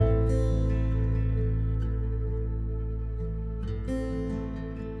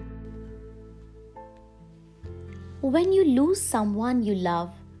When you lose someone you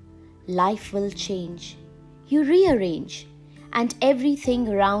love, life will change. You rearrange, and everything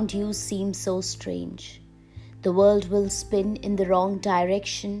around you seems so strange. The world will spin in the wrong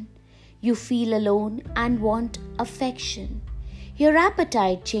direction. You feel alone and want affection. Your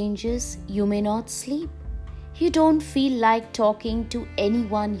appetite changes, you may not sleep. You don't feel like talking to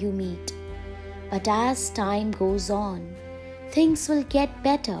anyone you meet. But as time goes on, things will get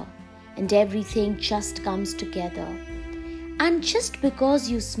better and everything just comes together. And just because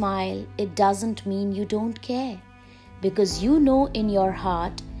you smile, it doesn't mean you don't care. Because you know in your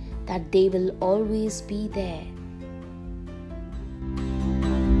heart that they will always be there.